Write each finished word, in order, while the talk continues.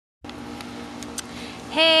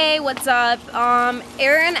Hey, what's up?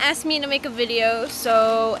 Aaron asked me to make a video,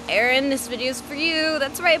 so Aaron, this video is for you.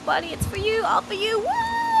 That's right, buddy, it's for you, all for you.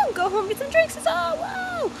 Woo! Go home, get some drinks, it's all,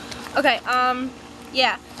 woo! Okay,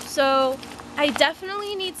 yeah, so I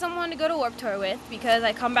definitely need someone to go to Warped Tour with because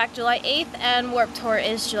I come back July 8th and Warped Tour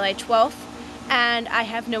is July 12th. And I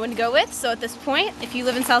have no one to go with, so at this point, if you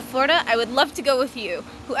live in South Florida, I would love to go with you.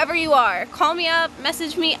 Whoever you are, call me up,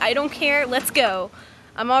 message me, I don't care, let's go.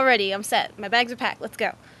 I'm all ready, I'm set, my bags are packed, let's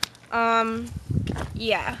go.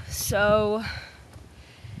 Yeah, so,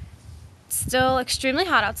 it's still extremely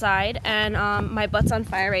hot outside, and my butt's on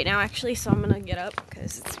fire right now, actually, so I'm gonna get up,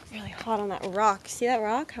 because it's really hot on that rock. See that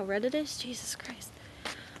rock, how red it is? Jesus Christ.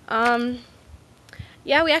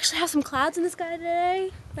 Yeah, we actually have some clouds in the sky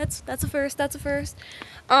today. That's a first, that's a first.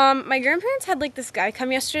 My grandparents had like this guy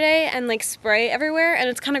come yesterday and like spray everywhere, and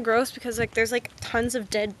it's kind of gross because like there's like tons of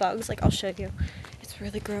dead bugs. Like I'll show you. It's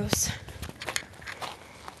really gross.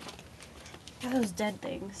 Look at those dead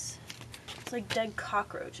things. It's like dead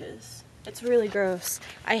cockroaches. It's really gross.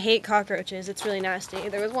 I hate cockroaches. It's really nasty.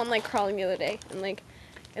 There was one like crawling the other day and like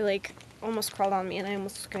it like almost crawled on me and I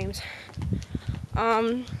almost screamed.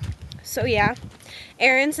 So yeah,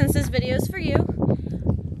 Aaron, since this video is for you,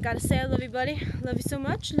 gotta say I love you, buddy. Love you so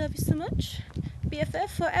much. Love you so much. BFF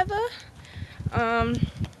forever.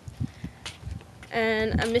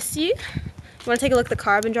 And I miss you. You wanna take a look at the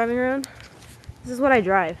car I've been driving around? This is what I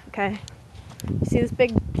drive, okay? You see this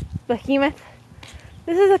big behemoth?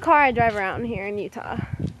 This is the car I drive around here in Utah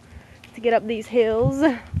to get up these hills.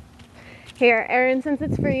 Here, Aaron, since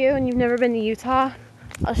it's for you and you've never been to Utah,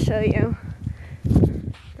 I'll show you.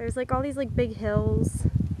 There's like all these like big hills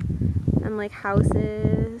and like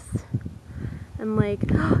houses and like,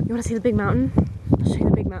 you wanna see the big mountain? I'll show you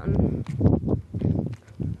the big mountain.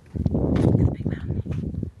 Look at the big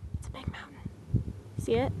mountain. It's a big mountain.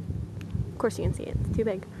 See it? Of course you can see it, it's too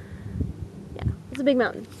big. Yeah, it's a big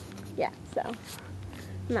mountain. Yeah, so,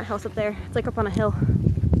 and that house up there, it's like up on a hill.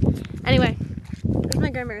 Anyway, this is my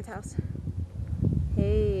grandmother's house.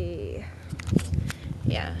 Hey.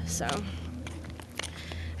 Yeah, so.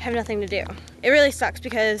 Have nothing to do. It really sucks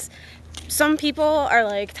because some people are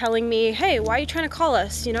like telling me, hey, why are you trying to call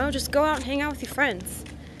us? You know, just go out and hang out with your friends.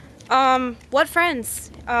 What friends?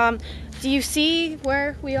 Do you see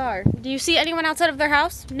where we are? Do you see anyone outside of their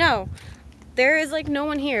house? No. There is like no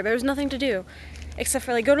one here. There's nothing to do except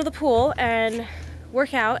for like go to the pool and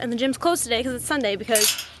work out, and the gym's closed today because it's Sunday,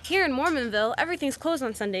 because here in Mormonville, everything's closed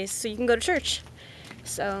on Sundays, so you can go to church.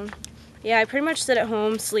 So yeah, I pretty much sit at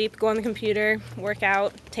home, sleep, go on the computer, work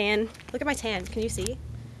out, tan. Look at my tan. Can you see?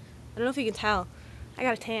 I don't know if you can tell. I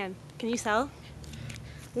got a tan. Can you tell?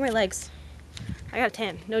 Look at my legs. I got a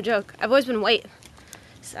tan. No joke. I've always been white.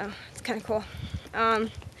 So, it's kind of cool.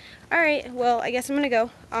 Alright, well, I guess I'm going to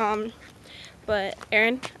go. But,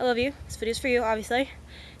 Aaron, I love you. This video's for you, obviously.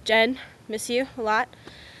 Jen, miss you a lot.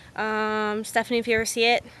 Stephanie, if you ever see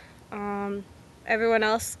it. Everyone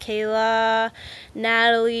else, Kayla,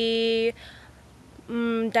 Natalie,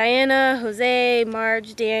 Diana, Jose,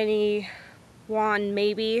 Marge, Danny, Juan,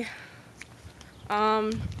 maybe.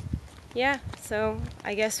 Yeah, so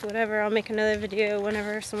I guess whatever, I'll make another video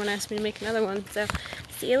whenever someone asks me to make another one. So,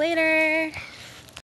 see you later!